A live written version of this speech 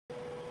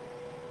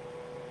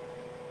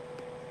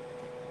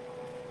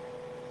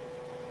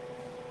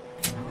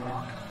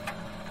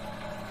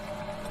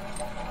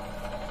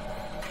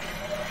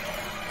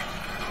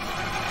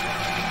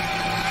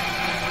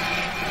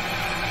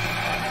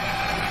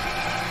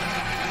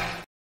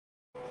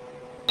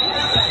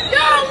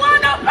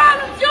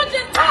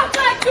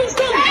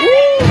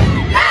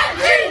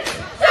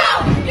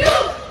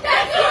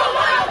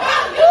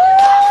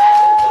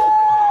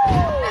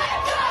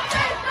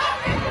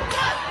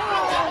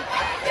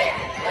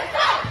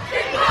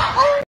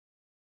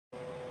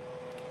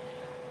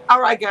All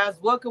right, guys,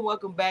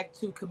 welcome back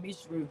to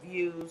Commission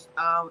Reviews.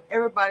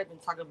 Everybody's been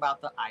talking about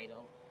The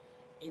Idol.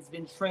 It's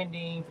been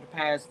trending for the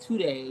past 2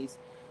 days.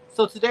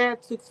 So today I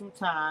took some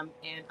time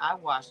and I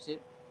watched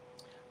it.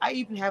 I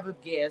even have a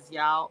guest,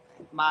 y'all.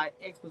 My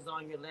ex was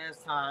on here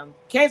last time.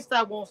 Can't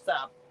stop, won't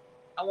stop.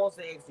 I won't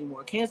say ex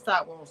anymore. Can't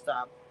stop, won't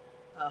stop.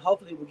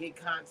 Hopefully we'll get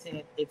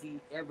content if he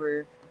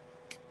ever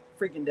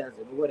freaking does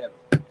it or whatever.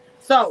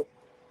 So,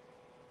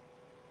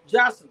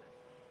 Jocelyn,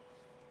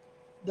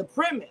 the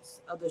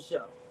premise of the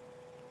show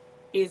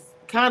is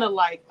kind of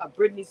like a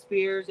Britney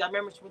Spears. I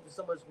remember she went through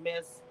so much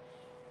mess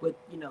with,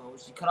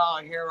 she cut all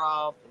her hair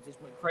off, it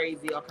just went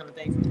crazy, all kind of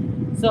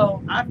things.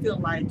 So I feel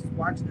like just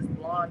watching this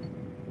blonde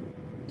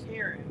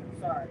Karen,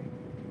 I'm sorry,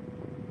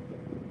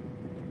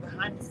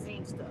 behind the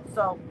scenes stuff.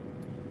 So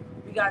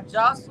we got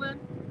Jocelyn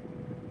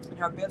and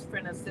her best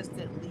friend and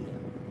assistant Leah.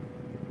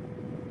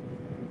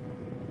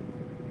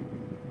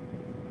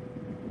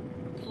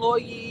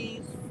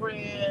 Employees,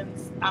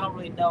 friends, I don't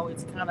really know.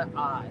 It's kind of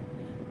odd.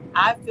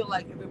 I feel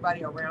like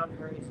everybody around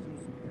her is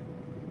using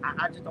her.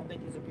 I just don't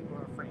think these are people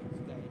who are friends,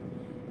 okay?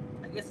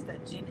 I guess it's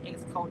that Gen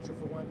X culture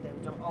for one thing,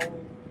 which I'm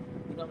old,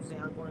 you know what I'm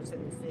saying? I'm born in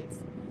 76.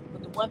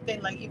 But the one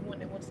thing, like even when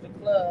they went to the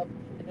club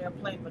and they were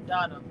playing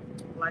Madonna,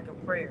 like a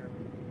prayer,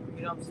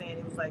 you know what I'm saying?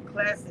 It was like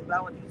classic, but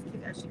I want these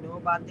kids actually know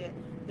about that.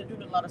 They're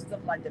doing a lot of stuff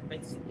like the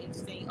basic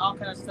instinct, all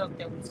kind of stuff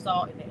that we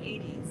saw in the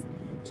 80s,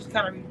 just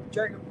kind of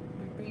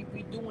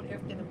redoing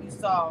everything that we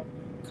saw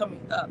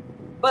coming up.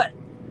 But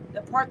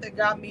the part that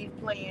got me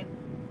playing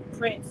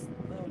Prince,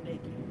 Little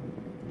Nicky,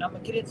 and I'm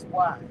gonna get into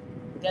why.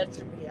 That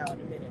tripped me out in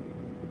a minute.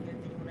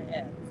 Anything you wanna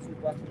add? Since you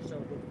watching the show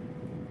with me.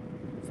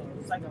 So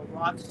it's like a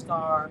rock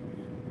star,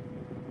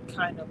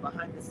 kind of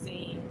behind the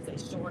scenes. They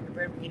show her at the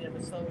very beginning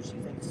of the show. She's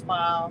like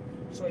smile,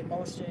 show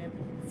emotion,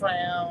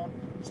 frown,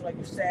 show like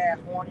you're sad,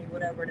 horny,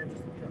 whatever. They're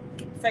just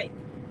fake.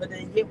 But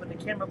then yet when the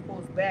camera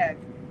pulls back,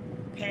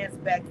 pans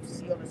back, you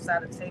see on the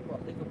side of the table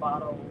a liquor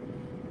bottle,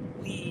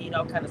 weed,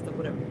 all kind of stuff,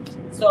 whatever.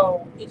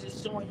 So it's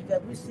just showing you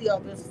that we see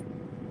all this.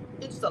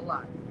 It's just a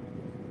lot.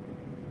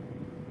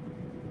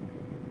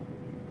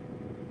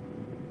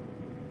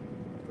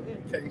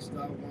 Can't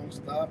stop, won't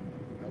stop.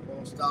 I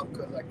won't stop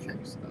because I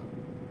can't stop.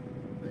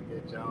 Look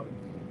at y'all.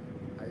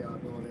 How y'all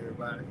doing,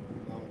 everybody?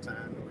 Long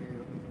time no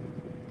here.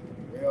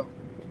 Well,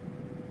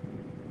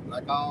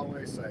 like I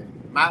always say,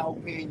 my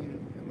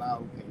opinion and my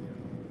opinion.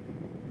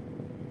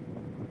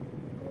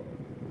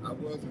 I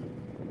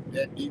wasn't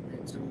that deep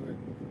into it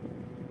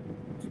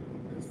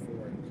as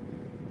far as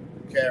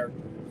the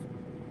characters,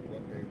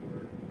 what they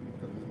were,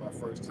 because it was my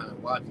first time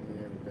watching and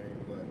everything.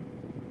 But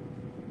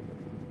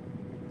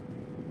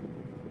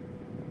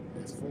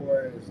as far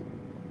as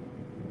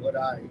what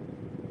I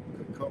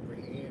could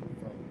comprehend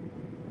from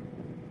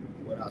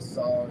what I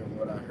saw and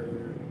what I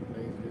heard,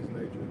 things of this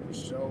nature, the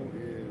show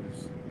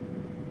is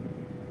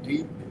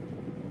deep,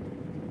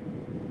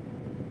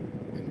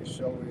 and the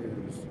show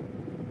is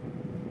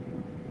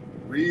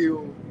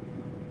real,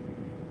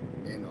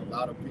 and a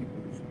lot of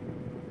people's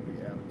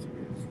reality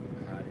is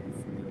how they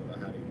feel or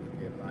how they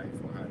look at life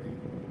or how they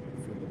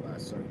feel about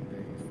certain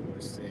things, for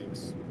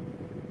sex,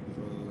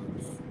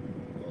 drugs,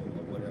 or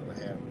whatever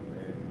have you.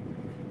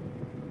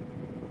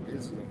 And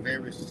this is a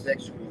very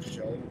sexual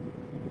show,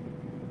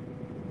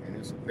 and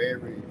it's a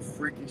very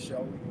freaky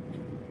show,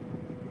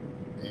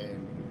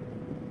 and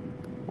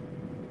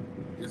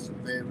it's a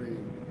very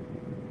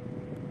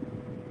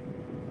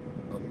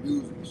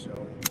amusing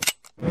show.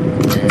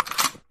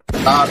 A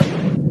lot of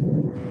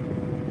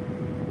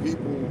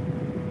people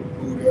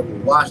who ever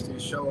watch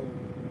this show,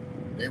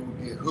 they will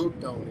get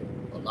hooked on it.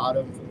 A lot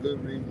of them for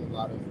good reasons, a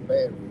lot of them for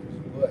bad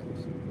reasons. But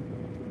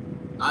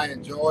I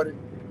enjoyed it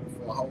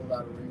for a whole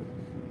lot of reasons.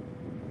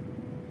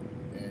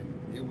 And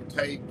it would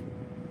take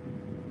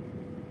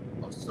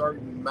a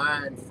certain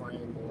mind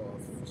frame or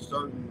a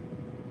certain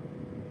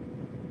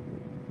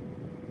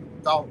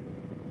thought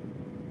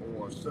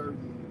or a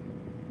certain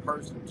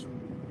person to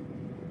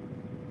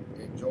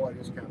enjoy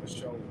this kind of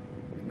show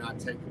and not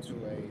take it to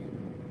a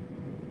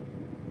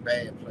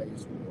bad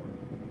place or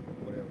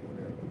whatever.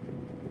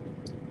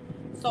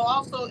 So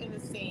also in the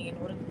scene,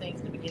 one of the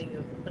things in the beginning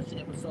of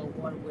episode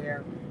 1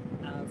 where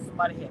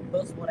somebody had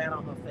bust one out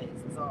on her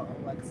face. So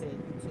like I said,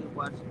 YouTube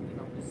watching,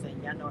 just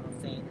saying, y'all know what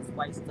I'm saying, this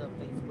white stuff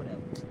face,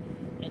 whatever.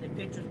 And the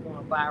picture's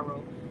going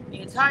viral. The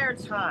entire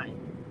time,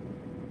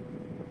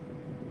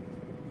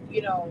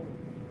 they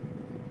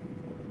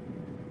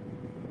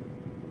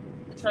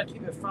try to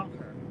keep it from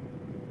her.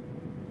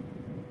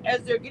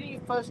 As they're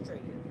getting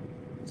frustrated,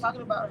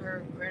 talking about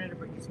her, granted to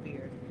Britney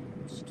Spears,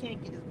 she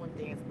can't get this one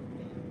dance move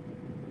down.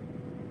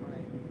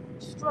 Right?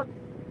 She's struggling.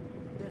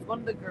 There's one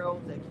of the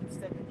girls that keeps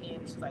stepping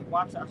in. She's like,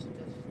 watch out, she's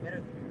better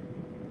than her.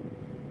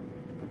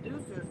 The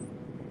producers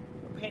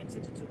are paying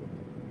attention to her.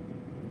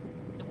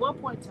 At one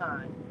point in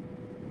time,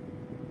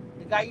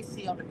 the guy you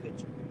see on the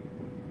picture,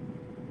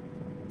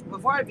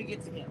 before I even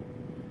get to him,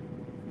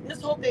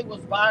 this whole thing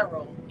was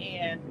viral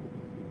and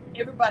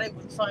everybody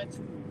was trying to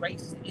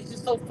erase it. It's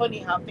just so funny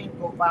how things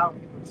go viral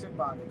and people trip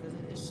on it because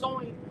it's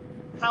showing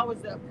how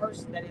is that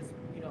person that is,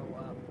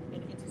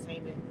 in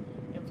entertainment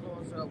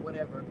influencer or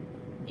whatever,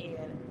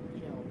 and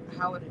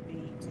how would it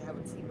be to have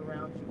a team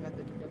around you, have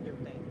to conduct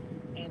everything,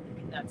 and to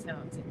be not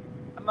talented?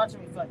 I'm not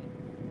trying to be funny.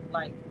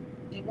 Like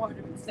they want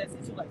her to be sexy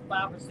too, like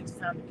 5 or 6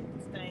 times to get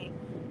this thing.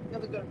 The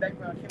other girl in the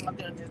background came out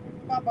there and just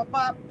pop, pop,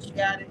 pop. She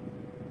got it.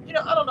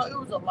 I don't know. It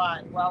was a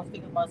lot where I was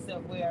thinking to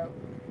myself, where,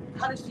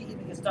 how did she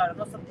even get started? I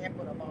know something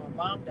happened when her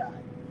mom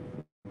died,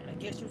 and I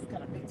guess she was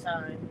kind of big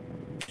time,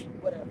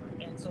 whatever.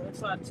 And so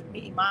it's like, to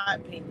me, my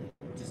opinion,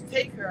 just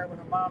take her when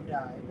her mom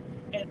died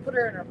and put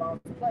her in her mom's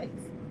place.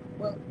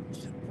 Well,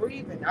 she's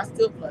breathing. I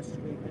still feel like she's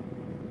breathing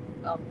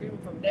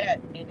from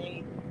that. And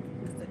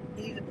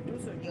the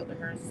producer yelled at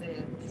her and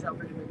said, "She's not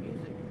bringing her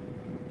music."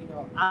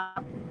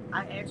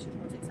 I asked you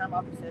to take time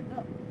off and said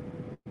no.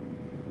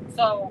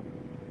 So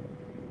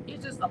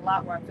it's just a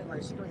lot where I feel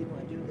like she don't even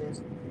want to do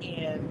this.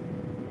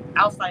 And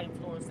outside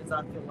influences,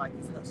 I feel like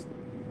it's hustling.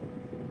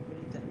 What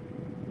do you think?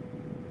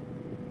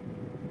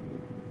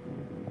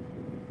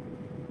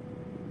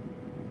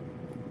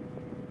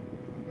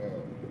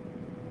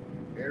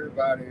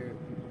 Everybody,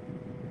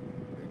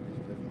 this is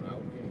just my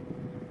opinion.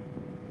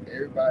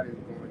 Everybody is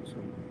going to,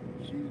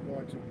 she's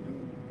going to do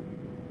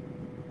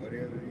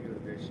whatever it is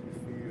that she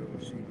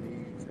feels she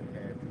needs and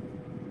has to do,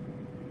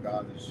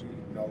 regardless she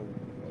know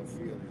or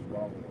feel is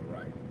wrong or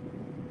right.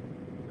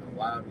 Now,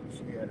 why do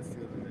she had a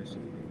feeling that she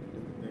needs to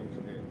do things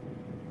that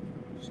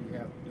she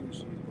have to do?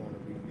 She's going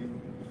to be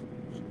used.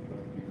 She's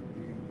going to be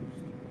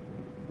abused.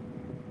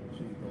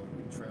 She's going to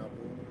be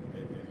trampled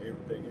and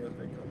everything else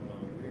that comes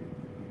along with it.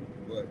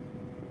 But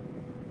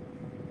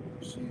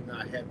she's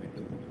not happy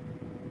doing it.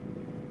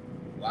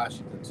 Why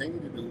she continue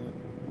to do it,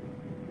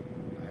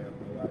 I have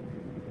no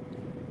idea.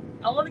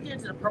 I want to get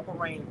into the Purple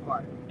Rain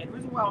part. And the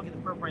reason why I want to get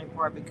the Purple Rain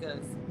part,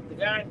 because the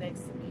guy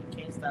next to me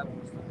can't stop,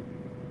 won't stop.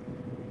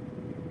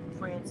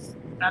 Prince,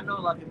 I know a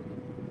lot of people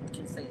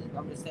can say it, but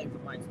I'm just saying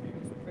from my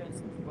experience. Prince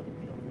is one of the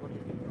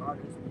bigger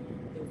artists.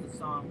 There was a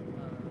song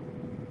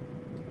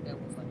that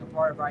was like a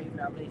part of our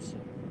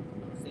relationship.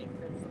 I'm saying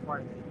Prince was a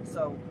part of it.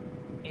 So,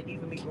 and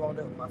even me growing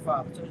up with my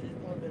father. So it's just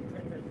always been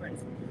Prince, Prince,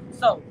 Prince.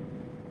 So,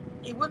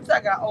 it wasn't until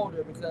I got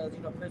older, because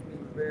Prince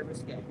music was very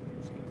risque.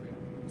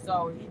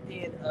 So he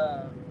did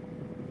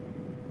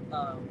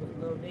with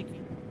Lil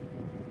Nicky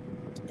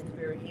at the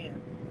very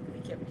end.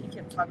 He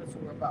kept talking to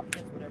her about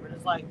Prince, whatever. And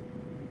it's like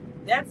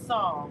that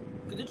song,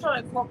 because they're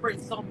trying to incorporate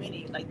so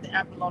many, like the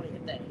Apollonia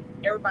thing.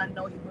 Everybody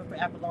know he went for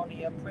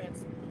Apollonia.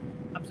 Prince,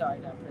 I'm sorry,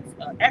 not Prince.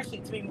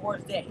 Actually, to me,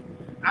 Morris Day.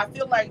 I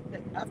feel like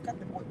I've got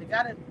the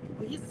guy that,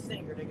 well, he's a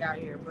singer, the guy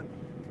here, but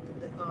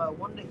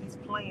one that he's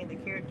playing the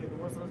character, the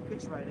one's on this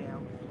picture right now,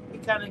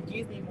 it kind of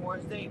gives me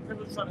Morris Day.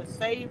 Prince was trying to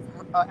save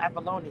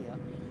Apollonia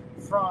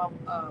from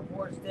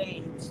Morris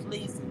Day. He was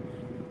sleazy.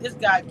 This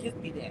guy gives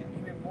me that.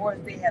 Even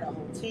Morris Day had a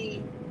whole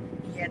team.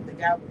 He had the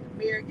guy with the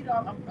mirror.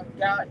 I'm a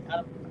guy.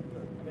 I've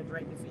been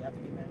drinking, so you have to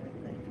get that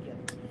thing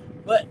together.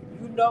 But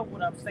you know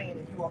what I'm saying.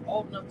 If you are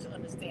old enough to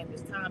understand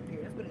this time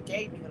period, that's what it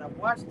gave me when I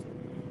watched it.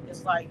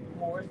 It's like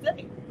Morris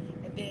Day.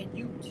 And then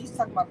he's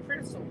talking about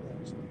Prince so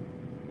much.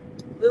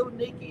 Lil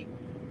Nicky,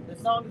 the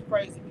song is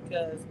crazy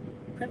because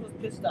Prince was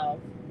pissed off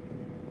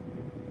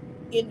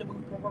in the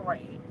movie Purple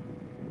Rain.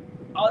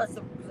 All that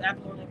stuff was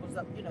Apollonia was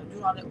up, doing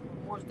all that.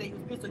 Morris Day, he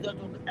was pissed, so y'all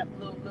doing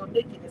Lil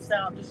Nicky, and it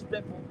sounded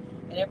disrespectful,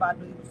 and everybody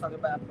knew he was talking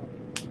about Apollonia.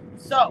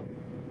 So,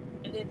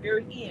 and then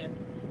very end,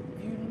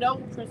 if you know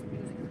Prince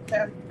music is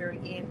classic. At the very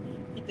end,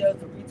 he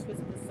does a retwist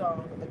of the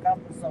song, the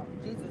gospel song,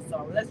 Jesus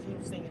song. Well, that's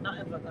him singing, not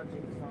Jesus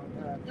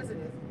song. Yes, it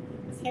is.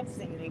 It's him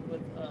singing it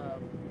with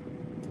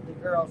the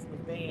girls from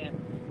the band,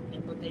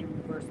 and what they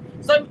reversed.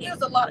 So it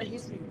was a lot of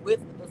history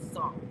with the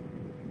song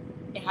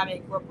and how they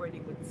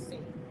incorporated it with the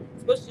scene,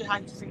 especially how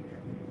he's treating her.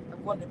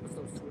 I'm going to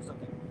episodes too. It's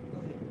okay. Go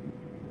ahead.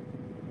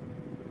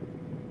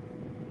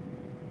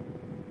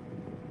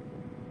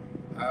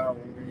 I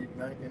don't be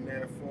thinking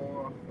that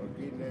far or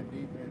getting that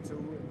deep into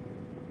it.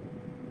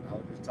 I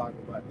was just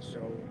talking about the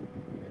show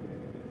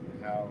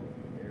and how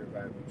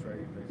everybody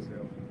portrays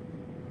themselves.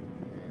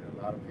 And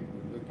a lot of people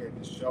look at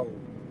the show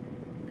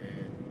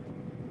and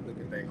look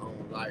at their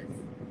own life.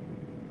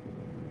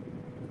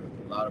 Because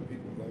a lot of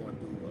people going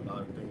through a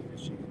lot of things that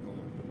she's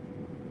going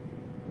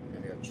through.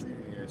 And they're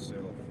treating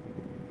herself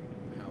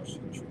how she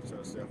treats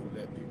herself and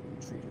let people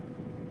treat her.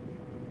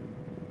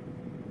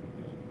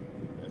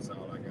 And that's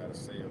all I got to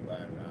say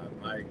about it.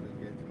 I might look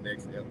at the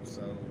next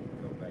episode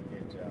and come back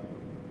at y'all.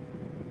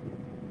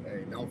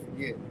 Hey, don't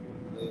forget,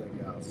 love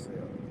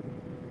yourself.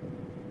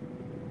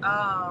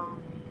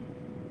 Um,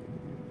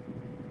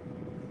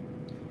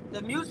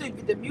 the music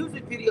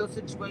video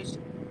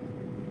situation.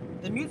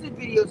 The music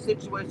video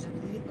situation.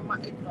 I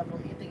don't know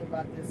anything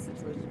about this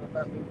situation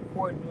about me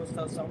recording new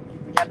stuff. So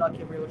y'all know I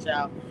keep real with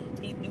y'all.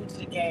 He's new to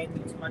the game,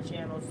 new to my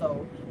channel,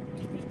 so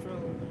keep it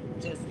true.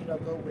 Just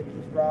go with it.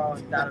 It's raw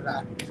and da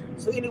da da.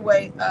 So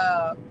anyway,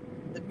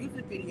 the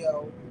music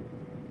video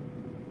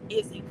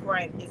is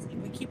incorrect.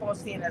 We keep on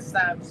seeing that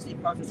sign you see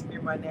across the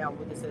screen right now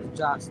where it says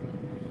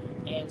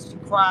Jocelyn, and she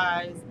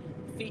cries,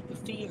 feet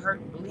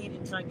hurt,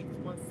 bleeding, trying to get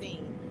this one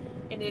scene.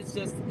 And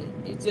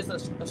and it's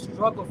just a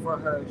struggle for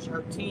her.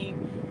 Her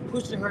team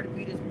pushing her to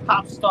be this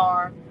pop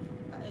star.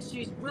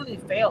 She's really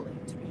failing,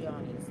 to be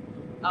honest.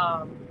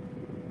 Um,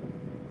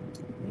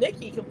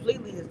 Nikki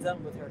completely is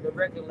done with her. The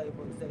record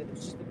label executive,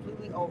 she's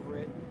completely over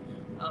it.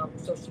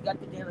 So she got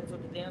the dancer, so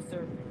the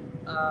dancer,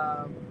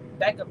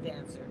 backup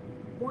dancer,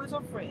 who is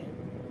her friend,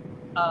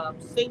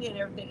 singing and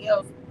everything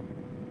else.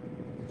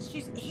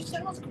 She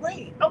sounds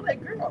great. I'm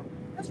like, girl,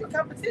 that's your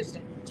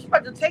competition. She's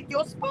about to take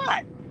your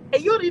spot,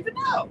 and you don't even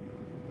know.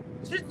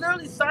 She's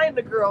literally signing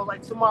the girl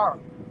like tomorrow,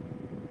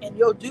 and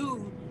your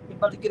dude is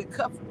about to get a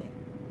cut from that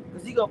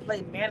because he gonna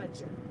play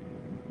manager.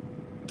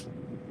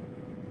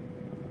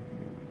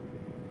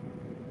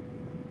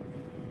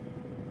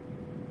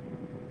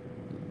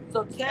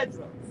 So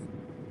Tedros,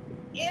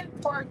 in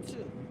part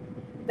two,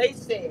 they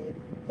said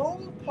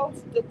who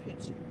posted the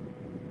picture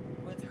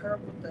with her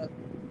with the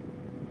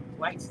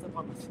white stuff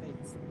on his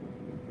face,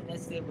 and they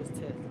said it was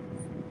Tedros.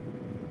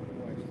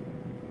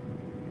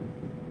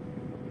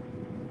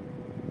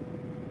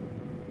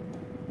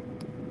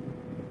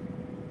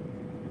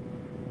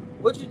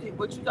 What you did?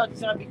 What you thought you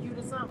trying to be cute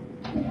or something?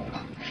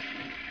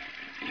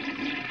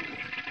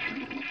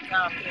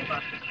 How I feel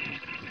about that?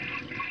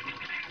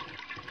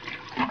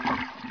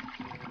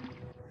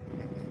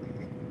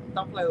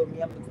 Don't play with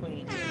me. I'm the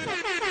queen.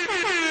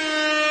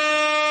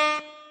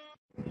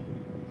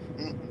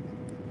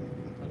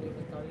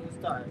 Don't even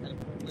start. I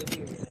don't live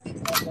here.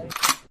 Okay.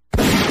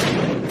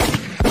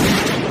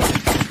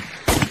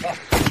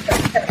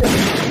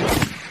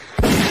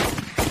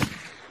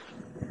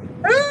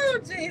 Oh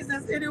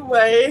Jesus!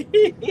 Anyway,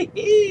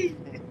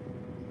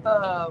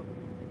 um,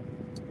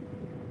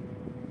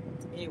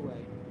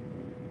 anyway,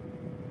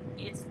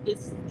 it's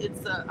I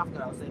forgot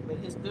what I was saying, but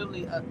it's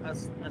literally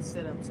a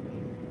setup to me.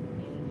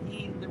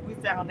 And we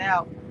found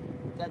out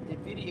that the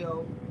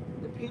video,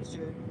 the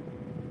picture,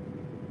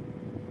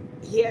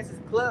 he has his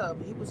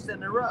club. He was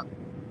setting her up.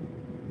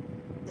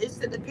 They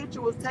said the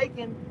picture was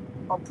taken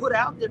or put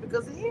out there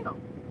because of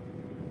him.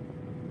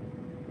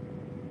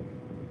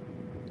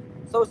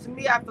 So to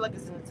me, I feel like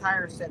it's an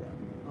entire setup,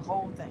 the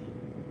whole thing.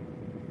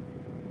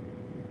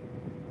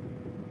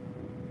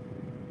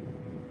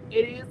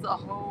 It is a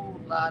whole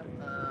lot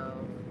of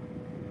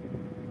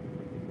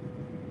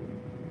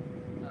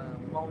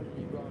moaning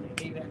and groaning.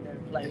 They even had never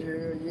played.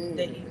 Yeah.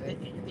 They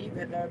even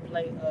had never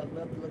played Love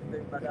to Look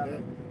Very Madonna.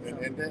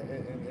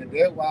 And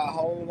that's why a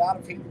whole lot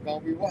of people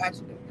gonna be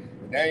watching it.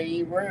 They ain't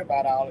even worried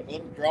about all the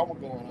other drama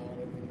going on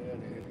up in there,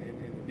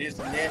 and this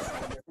and that,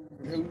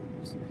 and who's.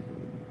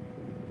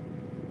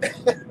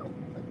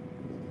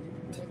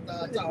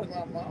 Start talking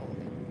about mom.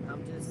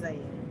 I'm just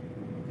saying,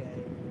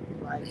 okay,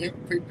 like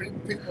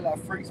People are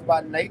freaks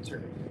by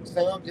nature.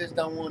 Some just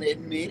don't want to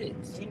admit it.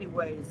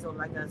 anyway. So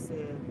like I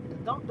said,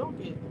 don't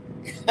get.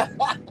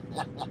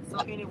 So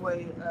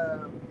anyway,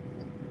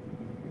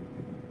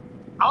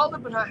 all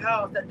up in her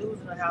house, that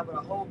dude's in her house with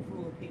a whole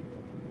crew of people.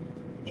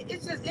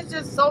 It's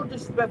just so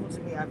disrespectful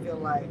to me. I feel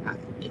like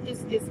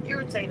it's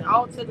irritating.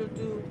 All Taylor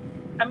do,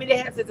 I mean, they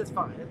have said it's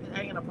fine.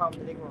 I ain't got no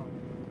problem that they wrong,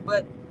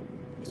 but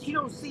she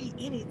don't see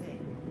anything.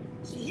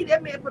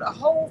 That man put a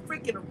whole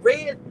freaking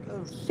red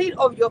sheet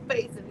over your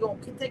face and gonna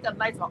take a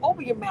knife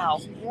over your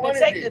mouth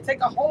and take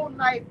a whole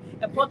knife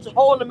and punch a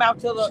hole in the mouth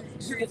till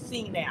you can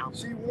see now.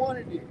 She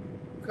wanted it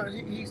because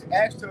he's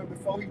asked her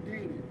before he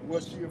did it,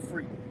 was she a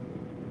freak?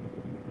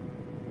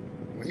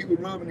 When he was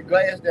rubbing the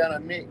glass down her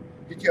neck,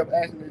 he kept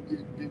asking her,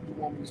 did you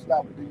want me to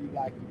stop or do you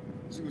like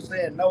it? She was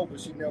saying no, but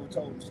she never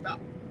told him to stop.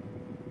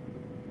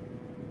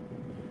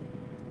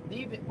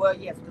 Well,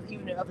 yes, because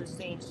even in other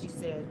scenes, she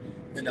said.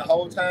 And the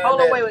whole time.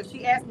 Hold on, wait.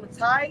 She asked him to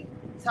tie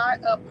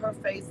up her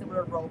face with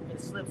a rope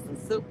and slip some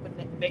silk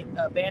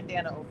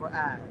bandana over her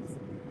eyes.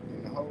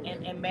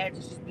 And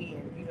imagine she's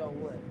being, you know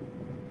what.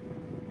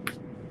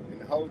 And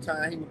the whole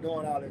time he was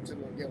doing all that to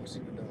her, guess what she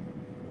was doing?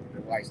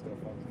 The white stuff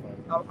on the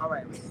face. Oh, all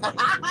right.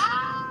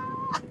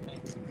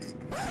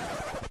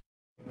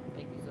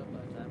 Thank you so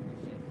much. I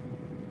appreciate it.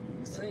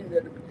 You seen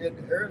that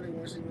early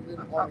when she was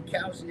on the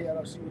couch, she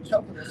was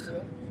choking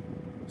herself.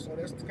 So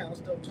that's the kind of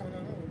stuff turning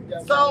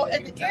on. So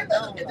at the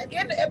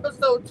end of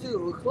episode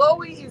 2,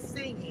 Chloe is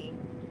singing,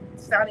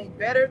 sounding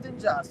better than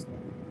Jocelyn.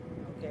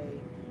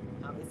 Okay,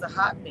 it's a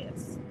hot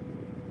mess.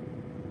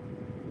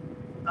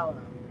 I don't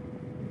know.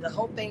 The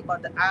whole thing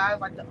about the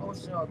eyes like the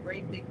ocean or a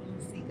great big blue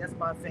sea, that's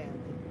my family.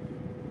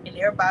 And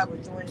everybody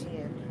was joining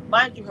in.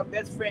 Mind you, her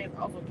best friend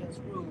also getting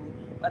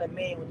screwed by the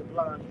man with the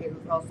blonde hair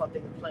who's also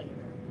thinking playing her.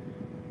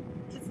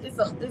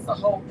 It's a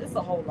whole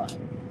lot.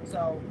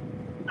 So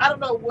I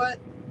don't know what.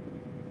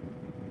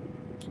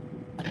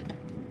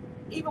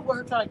 Even with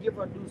her trying to give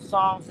her new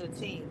songs to the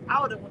team,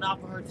 I would have went out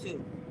for her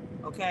too.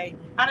 Okay,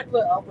 I'd have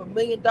put up $1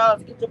 million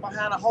to get you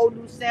behind a whole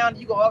new sound.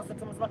 You go all of a sudden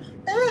come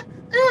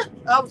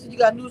all of a sudden you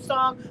got a new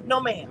song. No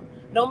ma'am.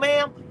 I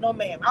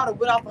would have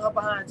went out for her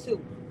behind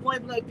too.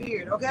 Point blank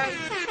period. Okay.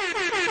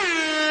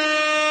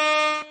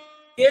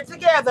 Get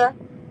together.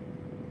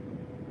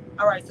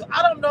 All right. So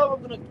I don't know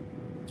if I'm gonna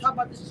talk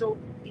about this show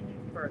any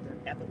further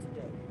after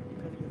today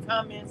because of your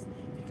comments,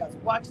 if you guys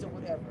watched it,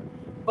 whatever.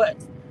 But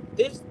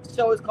This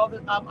show is called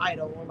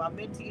Idol. One of my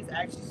mentees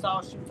actually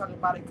saw she was talking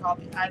about it called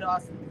the Idol. I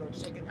said, "We go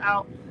check it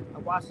out." I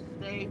watched it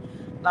today.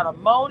 A lot of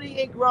moaning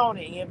and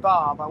groaning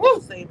involved. I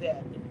will say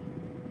that.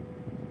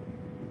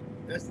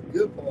 That's the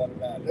good part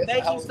about it.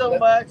 Thank you so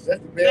much.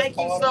 That's the best Thank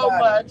you part so about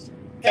much. it.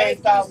 Can't Thank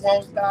stop, you.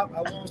 won't stop.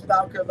 I won't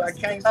stop because I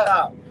can't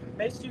stop.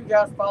 Make sure you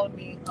guys follow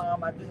me.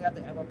 I do have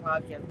the Apple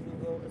Podcast,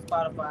 Google, and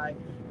Spotify.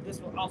 This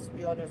will also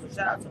be on there. So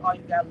shout out to all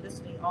you guys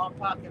listening on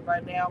Pocket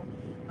right now.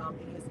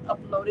 It is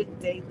uploaded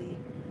daily,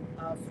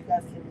 so you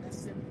guys can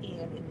listen in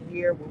and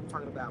hear what we're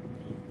talking about.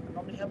 I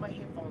normally have my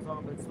headphones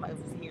on, but somebody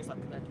was here, so I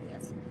could not do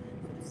that. So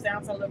the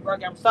sounds a little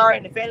groggy. I'm sorry,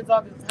 and the fan is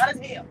off. It's hot as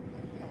hell.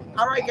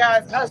 All right,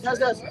 guys, hush, hush,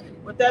 hush.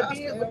 With that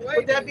said,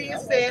 with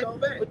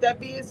that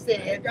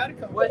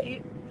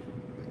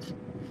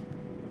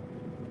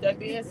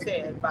being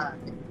said, bye.